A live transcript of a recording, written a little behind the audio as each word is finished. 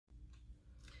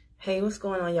Hey, what's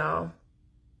going on, y'all?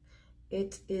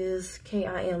 It is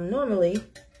KIM normally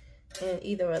in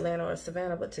either Atlanta or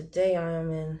Savannah, but today I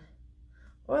am in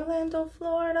Orlando,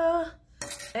 Florida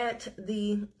at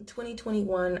the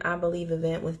 2021 I Believe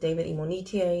event with David E.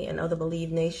 Monetier and other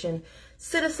Believe Nation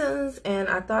citizens. And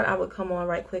I thought I would come on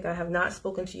right quick. I have not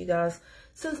spoken to you guys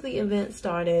since the event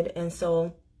started. And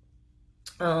so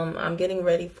I'm getting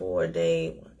ready for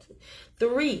day 1, 2,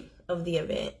 3 of the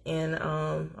event. And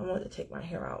I wanted to take my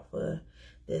hair out for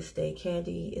this day.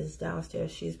 Candy is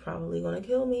downstairs. She's probably going to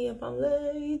kill me if I'm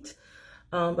late.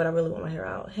 But I really want my hair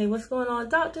out. Hey, what's going on?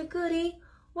 Dr. Goody,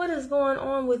 what is going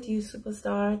on with you,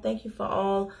 superstar? Thank you for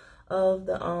all of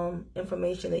the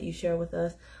information that you share with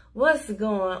us. What's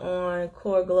going on,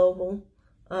 Core Global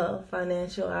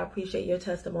Financial? I appreciate your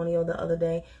testimonial the other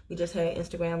day. We just had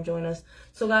Instagram join us.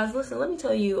 So guys, listen, let me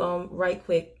tell you right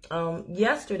quick.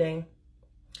 Yesterday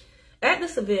at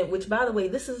this event, which by the way,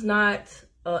 this is not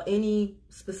any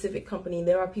specific company.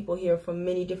 There are people here from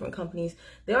many different companies.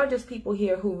 There are just people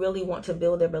here who really want to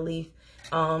build their belief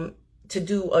to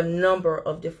do a number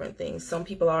of different things. Some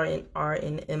people are in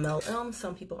MLM.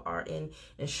 Some people are in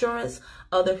insurance.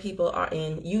 Other people are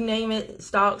in, you name it,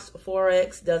 stocks,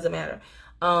 Forex, doesn't matter.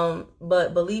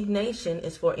 But Believe Nation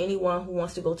is for anyone who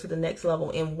wants to go to the next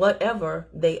level in whatever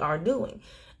they are doing.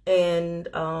 And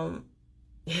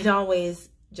it always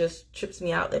just trips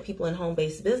me out that people in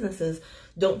home-based businesses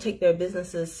don't take their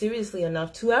businesses seriously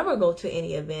enough to ever go to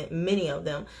any event, many of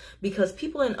them, because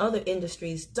people in other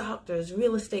industries, doctors,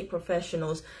 real estate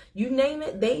professionals, you name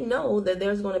it, they know that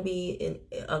there's going to be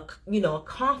a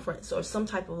conference or some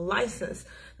type of license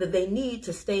that they need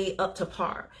to stay up to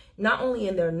par, not only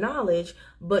in their knowledge,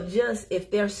 but just if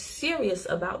they're serious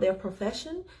about their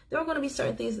profession, there are going to be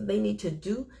certain things that they need to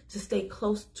do to stay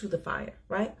close to the fire,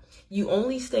 right? You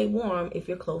only stay warm if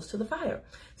you're close to the fire.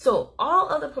 So all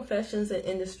other professions and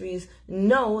industries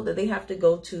know that they have to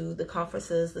go to the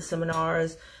conferences, the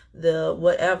seminars, the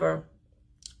whatever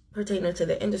pertaining to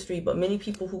the industry. But many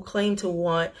people who claim to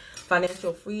want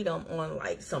financial freedom on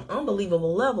like some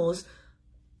unbelievable levels,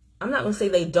 I'm not going to say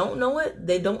they don't know it.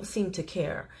 They don't seem to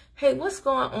care. Hey, what's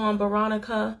going on,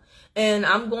 Veronica? And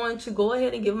I'm going to go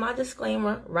ahead and give my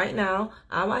disclaimer right now.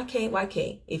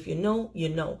 IYK. If you know, you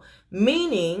know.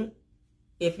 Meaning,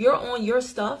 if you're on your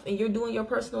stuff and you're doing your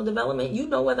personal development, you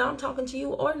know whether I'm talking to you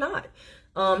or not.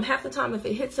 Half the time, if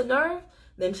it hits a nerve,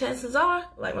 then chances are,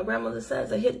 like my grandmother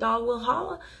says, a hit dog will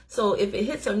holler. So if it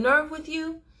hits a nerve with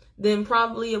you, then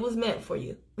probably it was meant for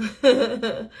you.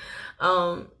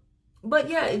 But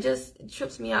yeah, it just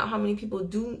trips me out how many people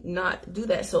do not do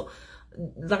that. So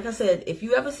like I said, if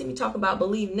you ever see me talk about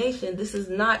Believe Nation, this is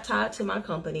not tied to my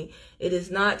company. It is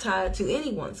not tied to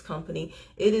anyone's company.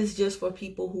 It is just for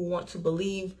people who want to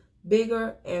believe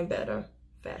bigger and better,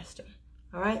 faster.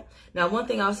 All right. Now, one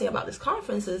thing I'll say about this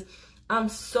conference is I'm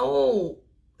so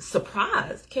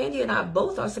surprised. Candy and I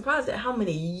both are surprised at how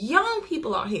many young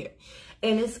people are here.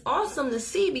 And it's awesome to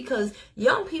see because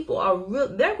young people are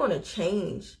they're going to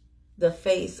change the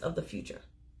face of the future.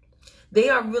 They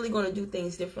are really going to do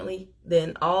things differently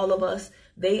than all of us.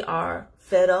 They are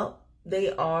fed up. They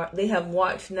have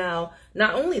watched now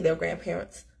not only their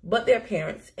grandparents, but their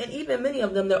parents, and even many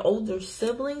of them, their older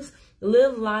siblings,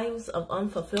 live lives of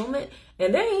unfulfillment,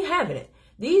 and they ain't having it.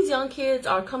 These young kids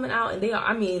are coming out, and they are,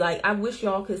 I mean, like, I wish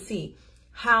y'all could see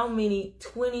how many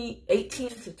 18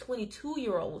 to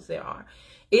 22-year-olds there are.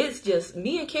 It's just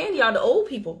me and Candy are the old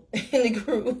people in the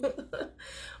group.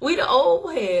 We the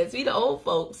old heads. We the old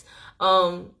folks.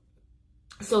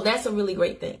 So that's a really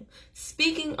great thing.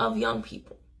 Speaking of young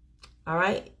people, all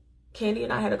right, Candy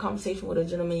and I had a conversation with a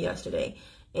gentleman yesterday,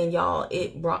 and y'all,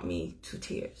 it brought me to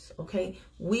tears. Okay,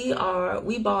 we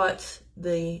bought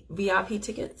the VIP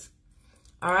tickets,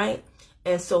 all right,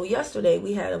 and so yesterday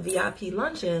we had a VIP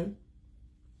luncheon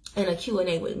and a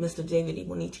Q&A with Mr. David E.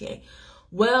 Monetier.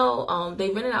 Well, they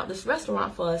rented out this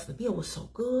restaurant for us. The meal was so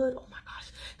good. Oh my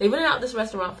gosh. They rented out this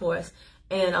restaurant for us.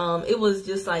 And it was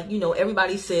just like, you know,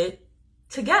 everybody sit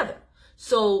together.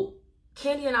 So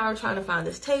Candy and I are trying to find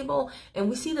this table. And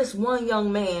we see this one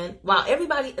young man. While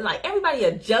everybody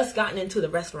had just gotten into the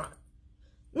restaurant.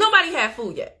 Nobody had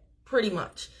food yet, pretty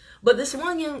much. But this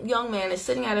one young man is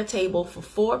sitting at a table for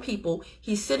 4 people.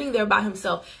 He's sitting there by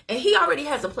himself. And he already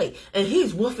has a plate. And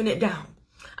he's wolfing it down.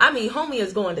 I mean, homie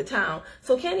is going to town.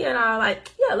 So Candy and I are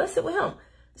like, yeah, let's sit with him.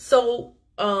 So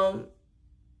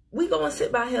we go and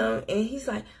sit by him. And he's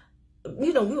like,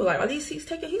 you know, we were like, are these seats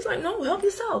taken? He's like, no, help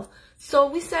yourself. So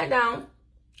we sat down.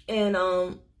 And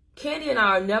Candy and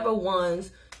I are never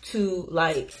ones to,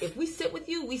 like, if we sit with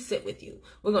you, we sit with you.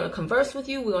 We're going to converse with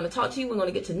you. We're going to talk to you. We're going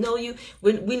to get to know you.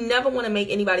 We never want to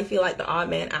make anybody feel like the odd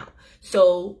man out.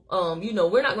 So, you know,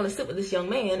 we're not going to sit with this young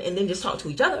man and then just talk to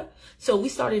each other. So we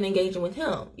started engaging with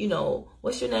him. You know,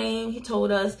 what's your name? He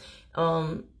told us,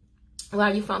 where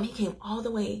are you from? He came all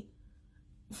the way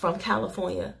from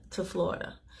California to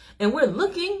Florida. And we're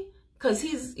looking, because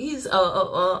he's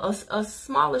a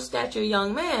smaller stature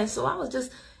young man. So I was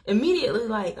just immediately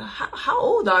like, how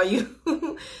old are you?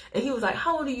 And he was like,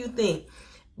 how old do you think?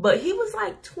 But he was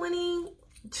like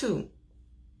 22.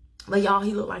 But y'all,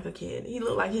 he looked like a kid. He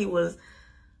looked like he was,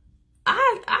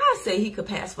 I say he could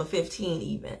pass for 15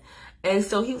 even. And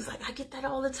so he was like, I get that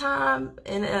all the time.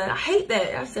 And I hate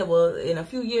that. I said, well, in a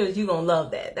few years, you're going to love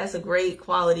that. That's a great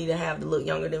quality to have, to look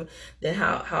younger than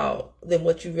than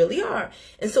what you really are.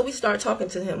 And so we start talking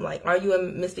to him like, are you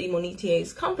in Mr.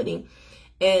 Imonitie's company?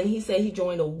 And he said he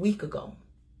joined a week ago.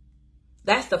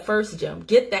 That's the first gem.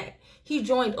 Get that. He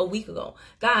joined a week ago.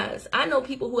 Guys, I know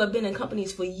people who have been in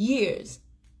companies for years,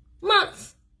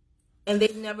 months, and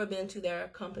they've never been to their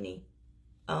company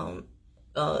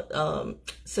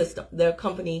system, their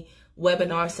company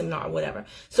webinar, seminar, whatever.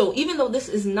 So even though this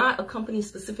is not a company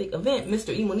specific event,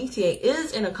 Mr. Imonitie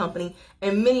is in a company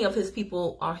and many of his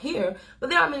people are here, but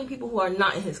there are many people who are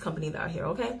not in his company that are here,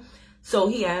 okay? So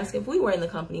he asked if we were in the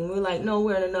company, and we were like, no,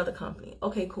 we're in another company.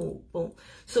 Okay, cool, boom.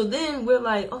 So then we're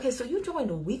like, okay, so you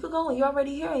joined a week ago and you're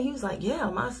already here? And he was like, yeah,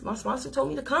 my sponsor told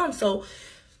me to come. So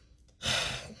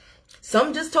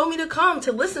some just told me to come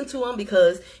to listen to him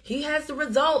because he has the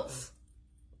results.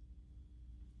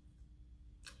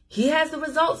 He has the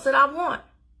results that I want.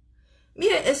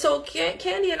 Yeah, and so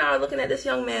Candy and I are looking at this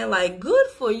young man like, good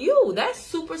for you. That's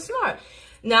super smart.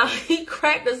 Now, he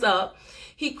cracked us up.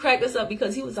 He cracked us up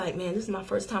because he was like, man, this is my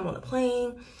first time on a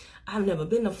plane. I've never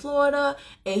been to Florida.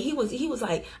 And he was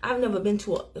like, I've never been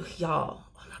to y'all.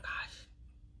 Oh my gosh.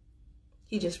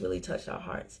 He just really touched our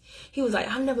hearts. He was like,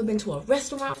 I've never been to a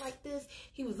restaurant like this.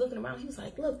 He was looking around. He was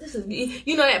like, look, this is,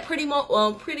 you know, that pretty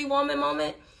woman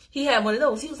moment. He had one of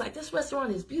those. He was like, this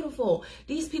restaurant is beautiful.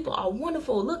 These people are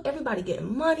wonderful. Look, everybody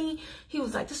getting money. He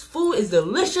was like, this food is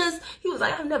delicious. He was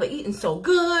like, I've never eaten so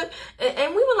good.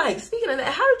 And we were like, speaking of that,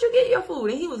 how did you get your food?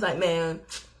 And he was like, man,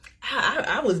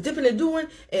 I was dipping and doing,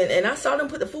 and I saw them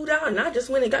put the food out, and I just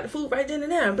went and got the food right then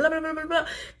and there, and blah, blah, blah, blah, blah.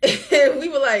 And we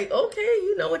were like, okay,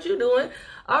 you know what you're doing.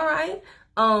 All right.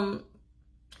 But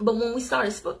when we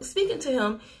started speaking to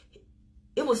him,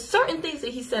 it was certain things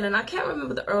that he said, and I can't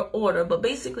remember the order, but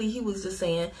basically he was just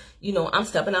saying, you know, I'm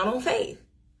stepping out on faith.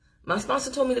 My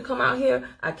sponsor told me to come out here.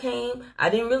 I came. I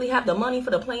didn't really have the money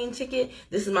for the plane ticket.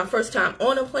 This is my first time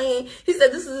on a plane. He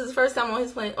said this is his first time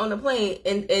on the plane.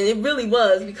 And it really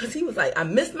was, because he was like, I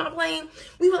missed my plane.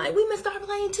 We were like, we missed our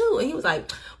plane too. And he was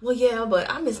like, well, yeah, but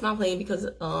I missed my plane because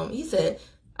he said,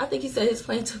 I think he said his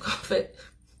plane took off at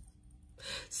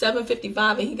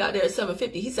 7:55 and he got there at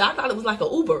 7:50. He said, I thought it was like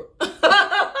an Uber.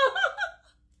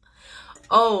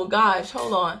 Oh gosh,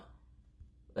 hold on.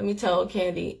 Let me tell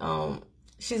Candy,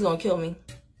 she's gonna kill me.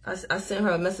 I sent her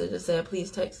a message that said,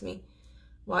 please text me.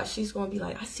 Watch, she's gonna be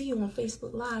like, I see you on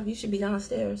Facebook Live. You should be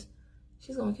downstairs.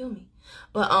 She's gonna kill me.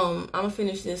 But I'm gonna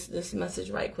finish this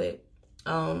message right quick.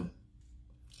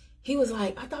 He was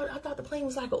like, I thought the plane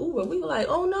was like an Uber. We were like,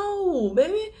 oh no,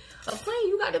 baby, a plane,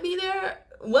 you got to be there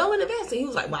well in advance. And he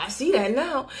was like, well, I see that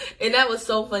now. And that was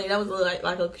so funny. That was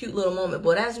like a cute little moment.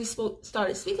 But as we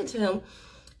started speaking to him,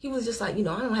 he was just like, you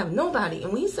know, I don't have nobody.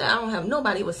 And when he said I don't have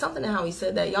nobody, it was something in how he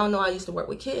said that. Y'all know I used to work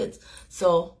with kids.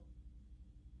 So,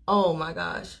 oh my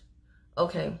gosh.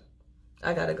 Okay,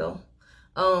 I gotta go.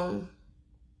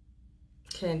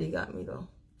 Candy got me though.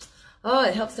 Oh,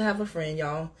 it helps to have a friend,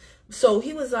 y'all. So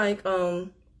he was like, I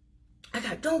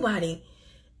got nobody.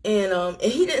 And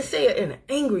he didn't say it in an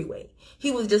angry way.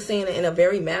 He was just saying it in a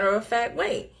very matter-of-fact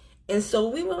way. And so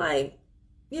we were like,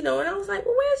 you know, and I was like,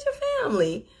 well, where's your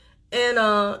family?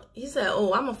 And he said,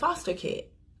 oh, I'm a foster kid.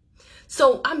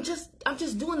 So I'm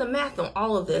just doing the math on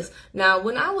all of this. Now,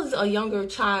 when I was a younger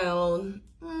child,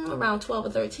 around 12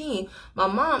 or 13, my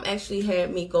mom actually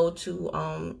had me go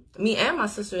to, me and my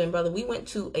sister and brother, we went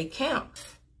to a camp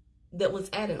that was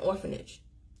at an orphanage.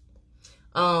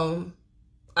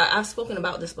 I've spoken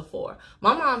about this before.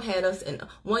 My mom had us, and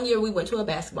one year we went to a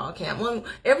basketball camp.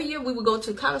 Every year we would go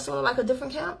to kind of sort of like a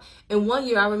different camp. And one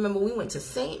year I remember we went to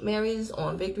St. Mary's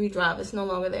on Victory Drive. It's no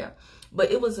longer there. But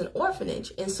it was an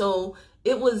orphanage. And so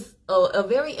it was a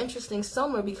very interesting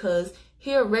summer, because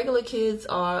here regular kids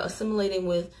are assimilating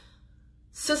with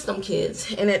system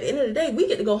kids. And at the end of the day, we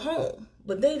get to go home.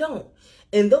 but they don't.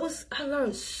 And I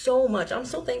learned so much. I'm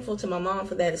so thankful to my mom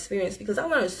for that experience, because I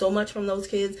learned so much from those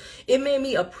kids. It made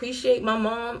me appreciate my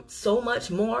mom so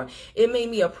much more. It made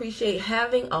me appreciate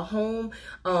having a home.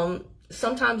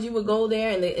 Sometimes you would go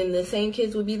there and the same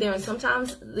kids would be there, and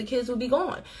sometimes the kids would be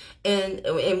gone. And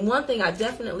one thing I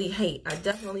definitely hate,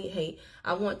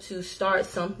 I want to start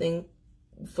something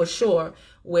for sure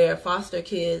where foster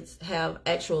kids have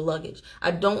actual luggage.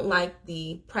 I don't like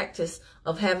the practice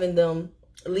of having them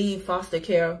leave foster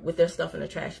care with their stuff in a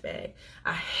trash bag.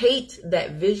 I hate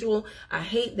that visual. I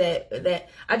hate that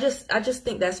I just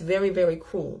think that's very, very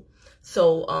cruel.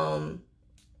 So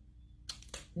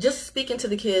just speaking to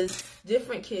the kids,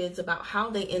 different kids, about how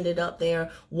they ended up there,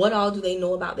 what all do they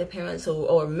know about their parents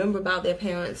or remember about their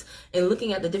parents, and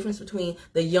looking at the difference between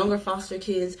the younger foster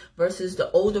kids versus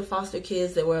the older foster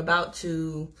kids that were about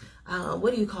to,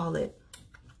 what do you call it?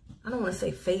 I don't want to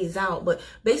say phase out, but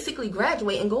basically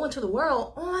graduate and go into the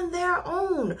world on their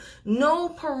own. No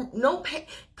pay,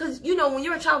 because, you know, when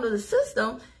you're a child of the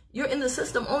system, you're in the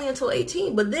system only until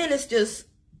 18, but then it's just,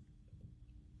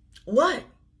 what?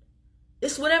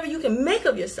 It's whatever you can make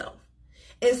of yourself.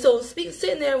 And so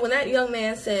sitting there when that young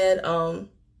man said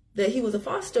that he was a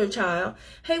foster child,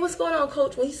 hey, what's going on,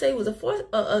 coach? When he said he was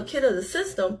a kid of the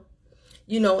system,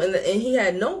 you know, and he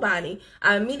had nobody,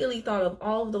 I immediately thought of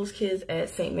all of those kids at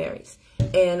St. Mary's.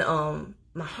 And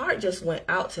my heart just went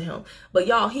out to him. But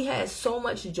y'all, he had so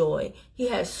much joy. He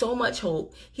had so much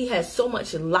hope. He had so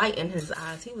much light in his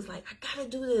eyes. He was like, I gotta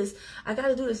do this. I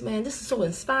gotta do this, man. This is so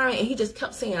inspiring. And he just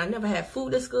kept saying, I never had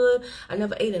food this good. I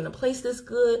never ate in a place this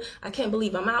good. I can't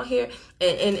believe I'm out here.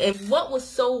 And what was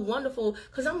so wonderful,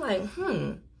 because I'm like,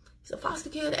 he's a foster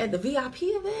kid at the VIP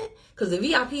event? Because the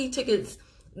VIP tickets,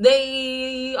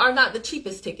 they are not the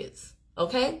cheapest tickets,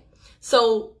 okay?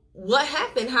 So what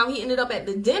happened, how he ended up at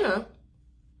the dinner,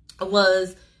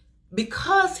 was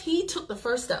because he took the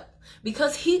first step,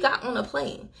 because he got on a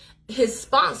plane. His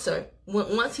sponsor,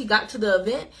 once he got to the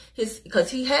event, because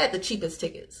he had the cheapest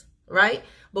tickets, right?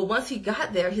 But once he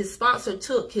got there, his sponsor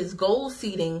took his gold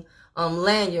seating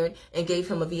lanyard and gave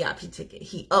him a VIP ticket.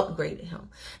 He upgraded him.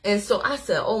 And so I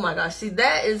said, oh my gosh, see,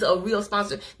 that is a real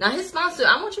sponsor. Now his sponsor,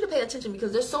 I want you to pay attention,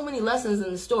 because there's so many lessons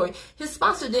in the story. His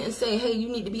sponsor didn't say, hey, you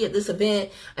need to be at this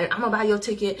event and I'm gonna buy your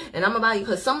ticket and I'm gonna buy you,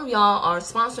 because some of y'all are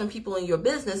sponsoring people in your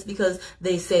business because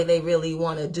they say they really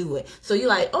want to do it. So you're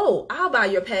like, oh, I'll buy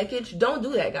your package. Don't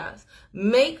do that, guys.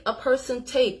 Make a person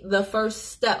take the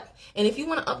first step. And if you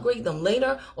want to upgrade them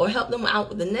later or help them out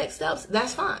with the next steps,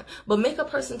 that's fine. But make a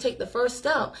person take the first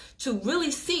step to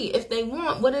really see if they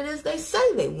want what it is they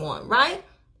say they want, right?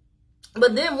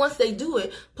 But then once they do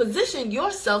it, position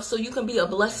yourself so you can be a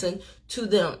blessing to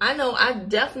them. I know I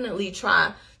definitely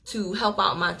try to help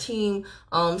out my team.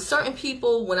 Certain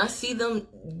people, when I see them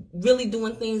really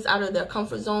doing things out of their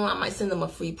comfort zone, I might send them a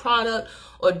free product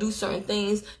or do certain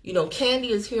things. You know,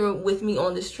 Candy is here with me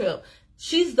on this trip.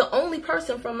 She's the only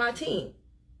person from my team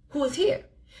who is here.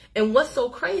 And what's so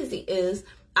crazy is,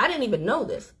 I didn't even know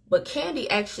this, but Candy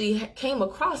actually came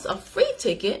across a free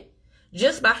ticket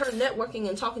just by her networking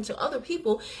and talking to other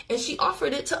people, and she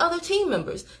offered it to other team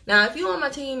members. Now, if you're on my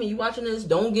team and you're watching this,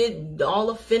 don't get all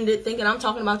offended thinking I'm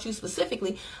talking about you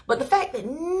specifically, but the fact that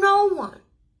no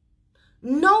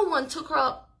one took her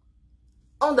up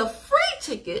on the free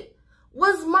ticket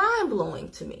was mind-blowing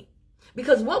to me.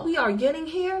 Because what we are getting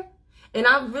here, and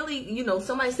I really, you know,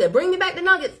 somebody said, bring me back the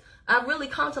nuggets. I really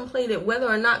contemplated whether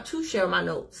or not to share my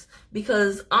notes,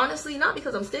 because honestly, not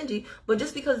because I'm stingy, but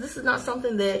just because this is not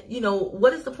something that, you know,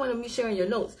 what is the point of me sharing your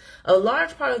notes? A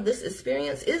large part of this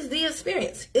experience is the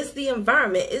experience. It's the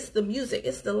environment. It's the music.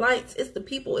 It's the lights. It's the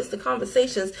people. It's the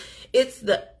conversations. It's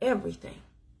the everything.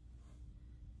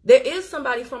 There is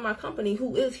somebody from our company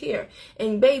who is here.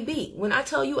 And baby, when I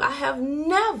tell you, I have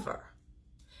never,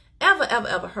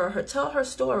 ever heard her tell her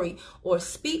story or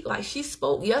speak like she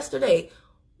spoke yesterday.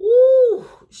 Ooh,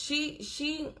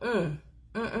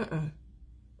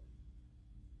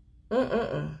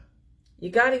 you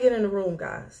got to get in the room,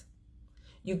 guys.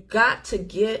 You got to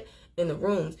get in the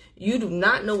rooms. You do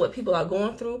not know what people are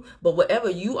going through, but whatever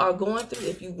you are going through,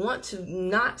 if you want to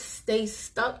not stay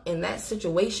stuck in that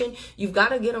situation, you've got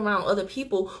to get around other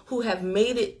people who have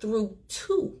made it through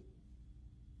too,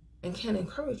 and can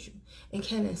encourage you and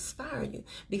can inspire you.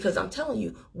 Because I'm telling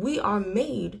you, we are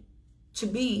made to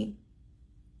be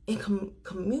in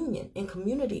communion, in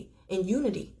community, in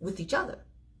unity with each other.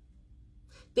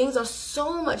 Things are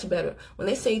so much better when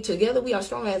they say together we are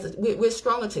stronger. We're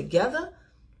stronger together.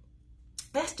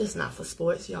 That's just not for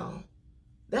sports, y'all.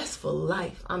 That's for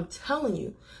life. I'm telling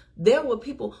you, there were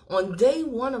people on day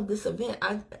one of this event.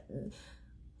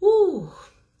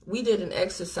 we did an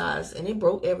exercise and it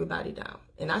broke everybody down.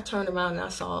 And I turned around and I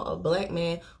saw a black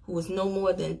man who was no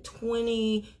more than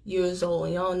 20 years old.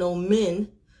 And y'all know men,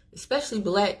 especially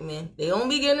black men, they don't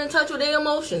be getting in touch with their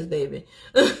emotions, baby.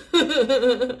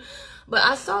 But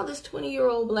I saw this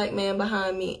 20-year-old black man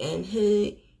behind me, and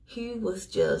he was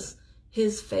just,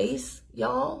 his face,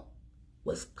 y'all,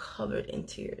 was covered in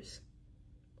tears.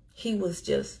 He was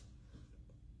just,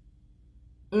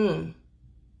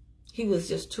 he was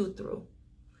just too through.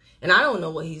 And I don't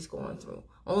know what he's going through.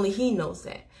 Only he knows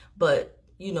that. But,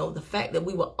 you know, the fact that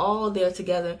we were all there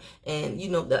together, and, you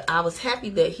know, that I was happy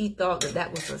that he thought that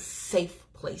that was a safe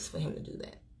place for him to do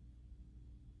that.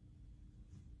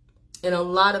 And a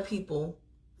lot of people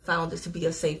found it to be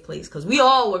a safe place because we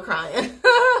all were crying.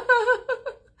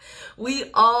 We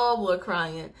all were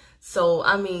crying. So,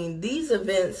 I mean, these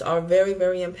events are very,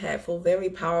 very impactful, very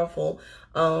powerful.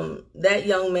 That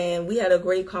young man, we had a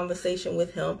great conversation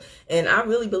with him, and I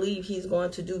really believe he's going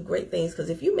to do great things,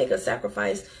 because if you make a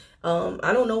sacrifice,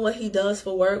 I don't know what he does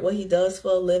for work, what he does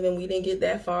for a living. We didn't get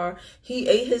that far. He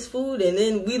ate his food, and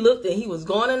then we looked, and he was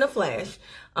gone in a flash.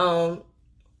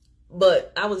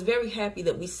 But I was very happy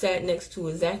that we sat next to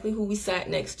exactly who we sat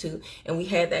next to, and we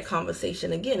had that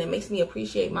conversation again. It makes me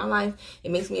appreciate my life.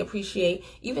 It makes me appreciate,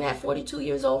 even at 42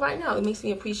 years old right now, it makes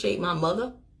me appreciate my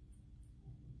mother,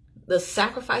 the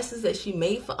sacrifices that she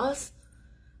made for us,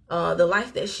 the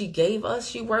life that she gave us.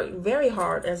 She worked very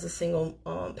hard as a single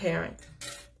parent,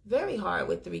 very hard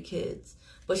with 3 kids,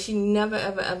 but she never,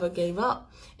 ever, ever gave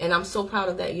up. And I'm so proud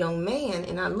of that young man.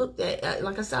 And I looked at,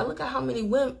 like I said, I look at how many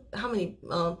women,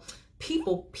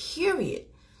 people, period,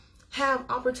 have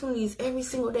opportunities every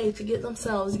single day to get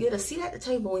themselves, get a seat at the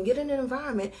table and get in an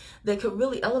environment that could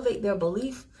really elevate their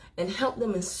belief and help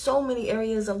them in so many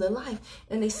areas of their life.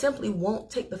 And they simply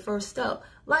won't take the first step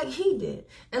like he did.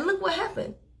 And look what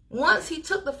happened. Once he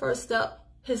took the first step,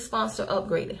 his sponsor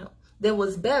upgraded him. There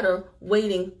was better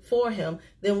waiting for him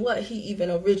than what he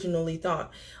even originally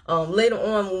thought. Later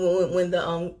on, when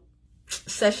the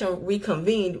session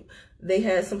reconvened, they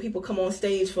had some people come on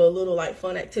stage for a little like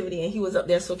fun activity, and he was up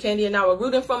there. So Candy and I were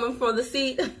rooting from him for the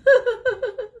seat.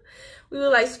 We were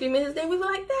like screaming his name. We were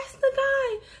like, that's the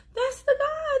guy. That's the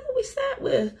guy that we sat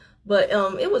with. But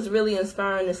it was really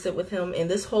inspiring to sit with him. And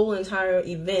this whole entire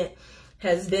event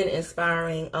has been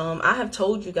inspiring. I have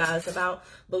told you guys about,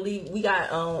 we got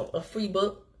a free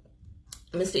book,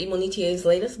 Mr. Imonitie's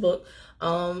latest book,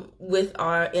 in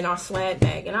our swag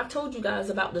bag. And I've told you guys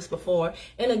about this before.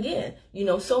 And again, you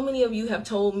know, so many of you have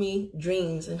told me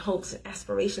dreams and hopes and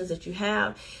aspirations that you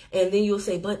have. And then you'll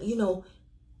say, but you know,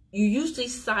 you usually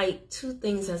cite 2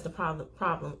 things as the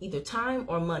problem, either time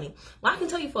or money. Well, I can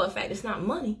tell you for a fact it's not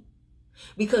money,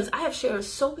 because I have shared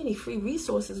so many free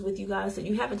resources with you guys that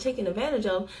you haven't taken advantage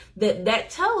of, that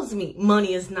tells me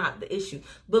money is not the issue.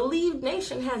 Believe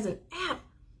Nation has an app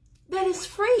that is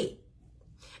free.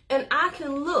 And I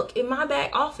can look in my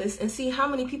back office and see how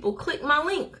many people click my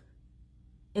link,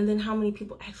 and then how many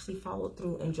people actually follow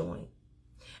through and join.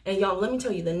 And y'all, let me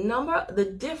tell you,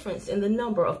 the difference in the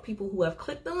number of people who have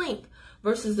clicked the link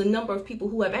versus the number of people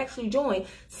who have actually joined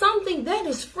something that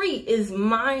is free is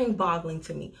mind-boggling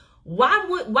to me. Why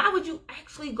would you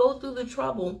actually go through the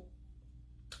trouble?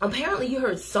 Apparently you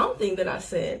heard something that I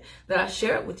said, that I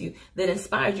shared with you, that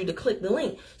inspired you to click the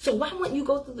link. So why wouldn't you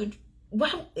go through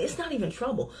it's not even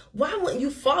trouble. Why wouldn't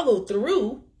you follow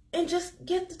through and just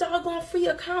get the doggone free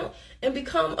account and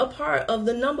become a part of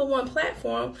the #1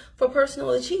 platform for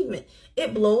personal achievement?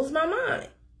 It blows my mind.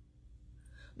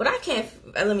 But I can't,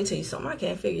 let me tell you something, I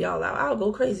can't figure y'all out. I'll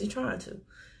go crazy trying to.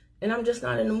 And I'm just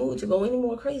not in the mood to go any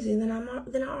more crazy than I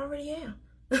already am.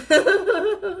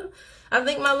 I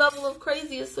think my level of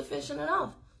crazy is sufficient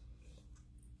enough.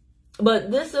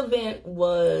 But this event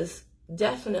was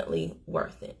definitely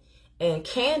worth it. And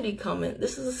Candy coming,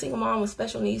 this is a single mom with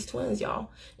special needs twins, y'all.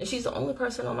 And she's the only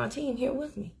person on my team here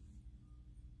with me.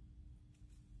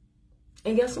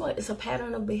 And guess what? It's a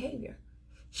pattern of behavior.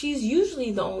 She's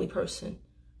usually the only person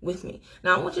with me.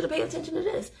 Now, I want you to pay attention to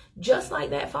this. Just like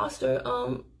that foster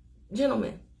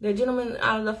gentleman, the gentleman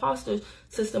out of the foster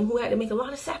system who had to make a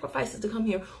lot of sacrifices to come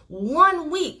here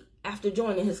 1 week after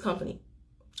joining his company.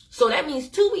 So that means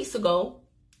 2 weeks ago,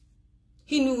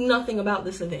 he knew nothing about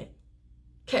this event.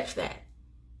 Catch that.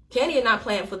 Candy and I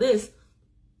planned for this.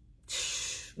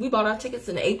 We bought our tickets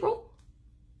in April.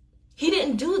 He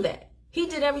didn't do that. He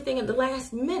did everything at the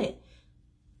last minute.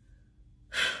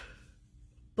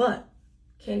 But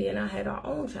Candy and I had our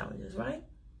own challenges, right?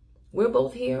 We're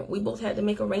both here. We both had to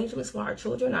make arrangements for our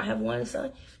children. I have one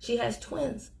son. She has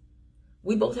twins.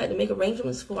 We both had to make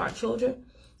arrangements for our children.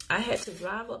 I had to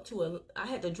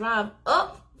drive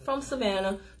up from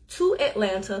Savannah to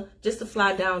Atlanta just to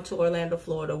fly down to Orlando,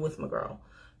 Florida with my girl,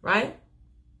 right?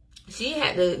 She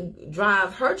had to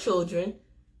drive her children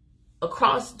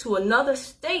across to another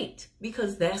state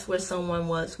because that's where someone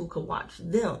was who could watch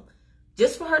them.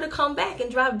 Just for her to come back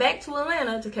and drive back to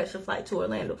Atlanta to catch a flight to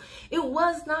Orlando. It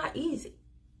was not easy.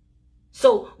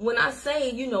 So when I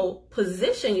say, you know,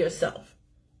 position yourself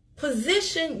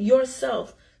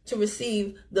to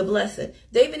receive the blessing.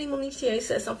 David Imonitie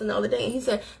said something the other day, and he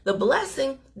said, the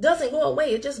blessing doesn't go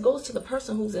away. It just goes to the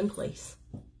person who's in place.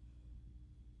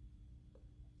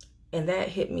 And that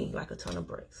hit me like a ton of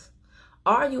bricks.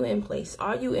 Are you in place?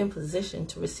 Are you in position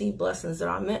to receive blessings that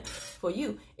are meant for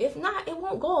you? If not, it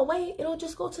won't go away. It'll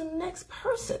just go to the next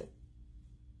person.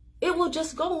 It will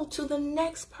just go to the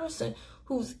next person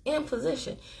who's in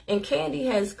position. And Candy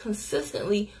has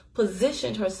consistently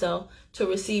positioned herself to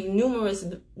receive numerous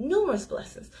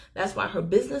blessings. That's why her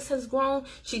business has grown.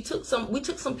 We took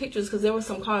some pictures because there were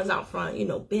some cars out front, you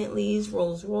know, Bentleys,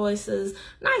 Rolls Royces,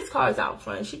 nice cars out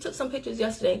front. She took some pictures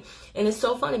yesterday, and it's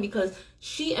so funny because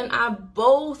she and I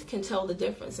both can tell the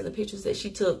difference in the pictures that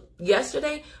she took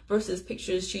yesterday versus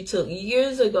pictures she took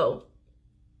years ago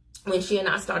when she and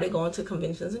I started going to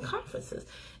conventions and conferences.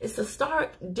 It's a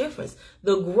stark difference.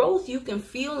 The growth you can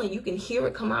feel, and you can hear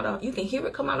it come out of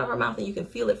her mouth, and you can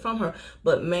feel it from her.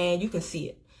 But man, you can see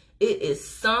it. It is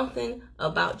something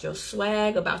about your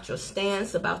swag, about your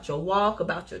stance, about your walk,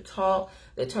 about your talk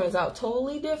that turns out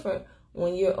totally different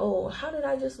when you're, oh, how did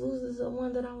I just lose this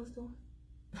one that I was doing?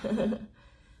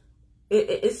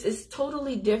 It's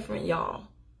totally different, y'all.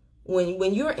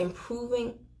 When you're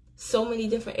improving so many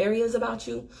different areas about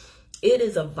you, it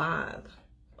is a vibe,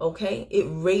 okay? It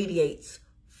radiates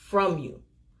from you.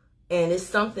 And it's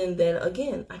something that,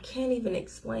 again, I can't even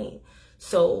explain.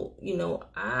 So, you know,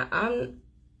 I'm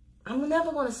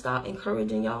never going to stop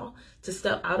encouraging y'all to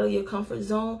step out of your comfort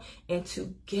zone and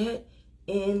to get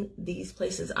in these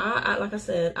places. Like I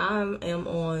said, I am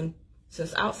on,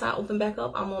 since Outside opened back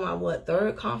up, I'm on my,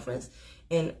 third conference.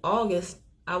 In August,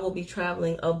 I will be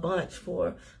traveling a bunch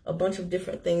for a bunch of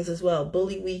different things as well.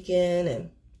 Bully Weekend and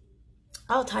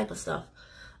all type of stuff.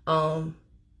 But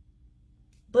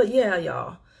yeah,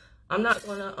 y'all, I'm not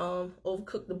going to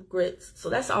overcook the grits. So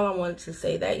that's all I wanted to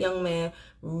say. That young man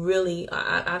really,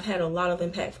 I've had a lot of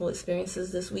impactful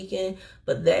experiences this weekend,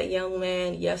 but that young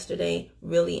man yesterday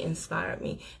really inspired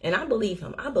me. And I believe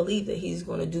him. I believe that he's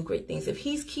going to do great things. If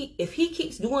he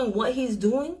keeps doing what he's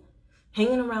doing,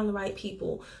 hanging around the right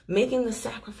people, making the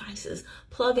sacrifices,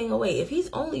 plugging away. If he's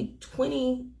only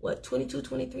 22,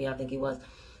 23, I think he was,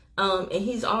 and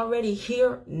he's already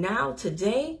here now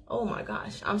today, oh my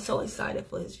gosh, I'm so excited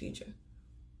for his future.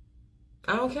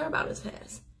 I don't care about his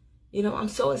past. You know, I'm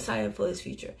so excited for his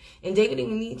future. And David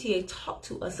Imonitie talked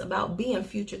to us about being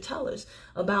future tellers,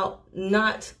 about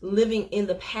not living in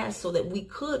the past so that we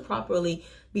could properly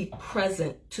be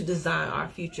present to design our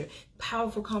future.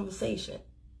 Powerful conversation.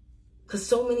 Because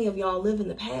so many of y'all live in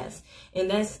the past. And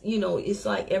that's, you know, it's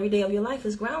like every day of your life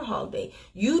is Groundhog Day.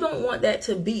 You don't want that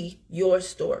to be your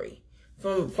story.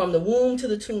 From the womb to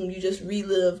the tomb, you just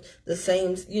relived the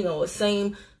same, you know,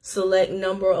 same select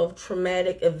number of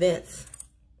traumatic events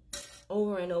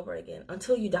over and over again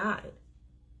until you died.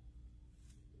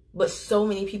 But so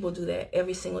many people do that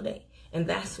every single day. And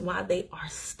that's why they are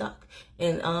stuck.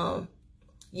 And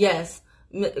yes,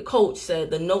 the coach said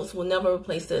the notes will never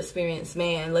replace the experience.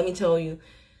 Man, let me tell you.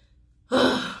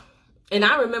 And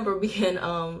I remember being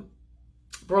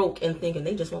broke and thinking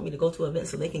they just want me to go to events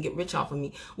so they can get rich off of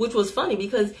me, which was funny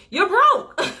because you're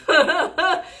broke.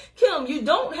 Kim, you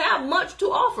don't have much to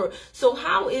offer. So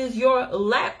how is your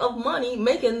lack of money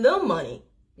making them money?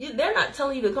 They're not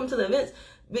telling you to come to the events.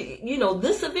 But, you know,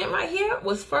 this event right here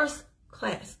was first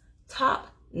class,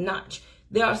 top notch.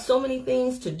 There are so many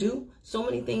things to do, so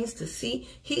many things to see.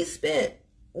 He spent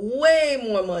way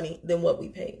more money than what we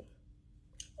paid.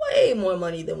 Way more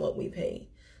money than what we paid.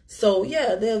 So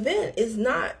yeah, the event is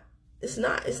not, it's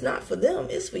not for them,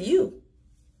 it's for you.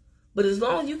 But as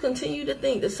long as you continue to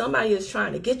think that somebody is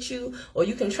trying to get you, or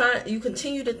you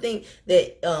continue to think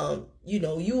that you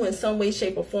know, you in some way,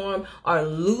 shape, or form are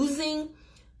losing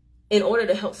in order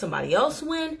to help somebody else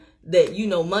win, that, you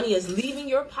know, money is leaving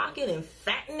your pocket and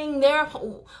fattening their,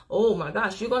 oh my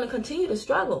gosh, you're going to continue to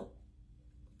struggle.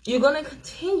 You're going to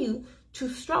continue to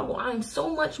struggle. I am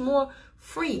so much more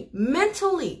free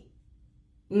mentally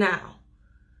now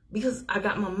because I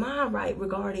got my mind right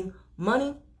regarding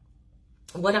money,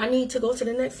 what I need to go to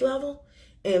the next level,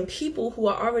 and people who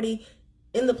are already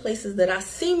in the places that I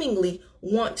seemingly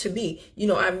want to be. You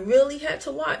know, I really had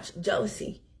to watch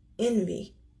jealousy,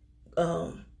 envy,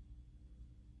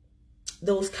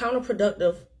 those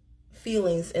counterproductive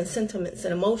feelings and sentiments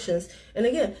and emotions. And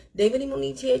again, David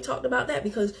Imonitie talked about that,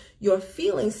 because your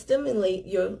feelings stimulate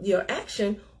your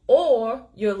action or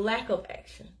your lack of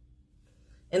action.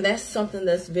 And that's something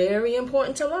that's very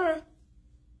important to learn.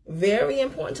 Very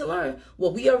important to learn.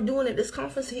 What we are doing at this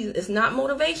conference, it's not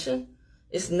motivation.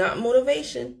 It's not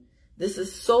motivation. This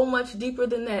is so much deeper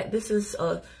than that. This is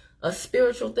a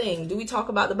spiritual thing. Do we talk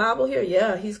about the Bible here?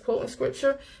 Yeah, he's quoting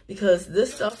scripture, because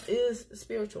this stuff is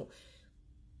spiritual.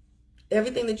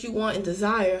 Everything that you want and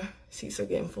desire, seats are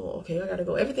getting full. Okay, I gotta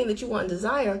go. Everything that you want and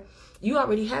desire, you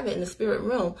already have it in the spirit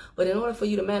realm. But in order for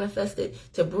you to manifest it,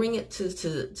 to bring it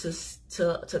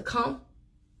to come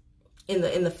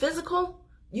in the physical,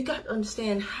 you got to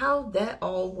understand how that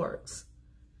all works.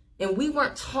 And we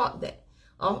weren't taught that.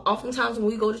 Oftentimes when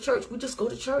we go to church, we just go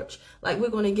to church like we're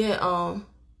going to get, oh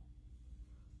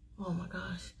my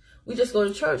gosh. We just go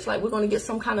to church like we're going to get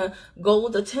some kind of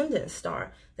gold attendance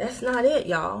star. That's not it,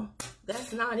 y'all.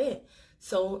 That's not it.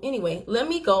 So anyway, let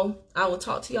me go. I will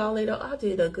talk to y'all later. I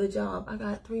did a good job. I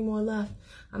got 3 more left.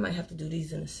 I might have to do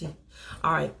these in the seat.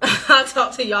 All right. I'll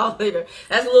talk to y'all later.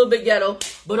 That's a little bit ghetto,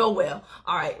 but oh well.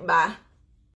 All right. Bye.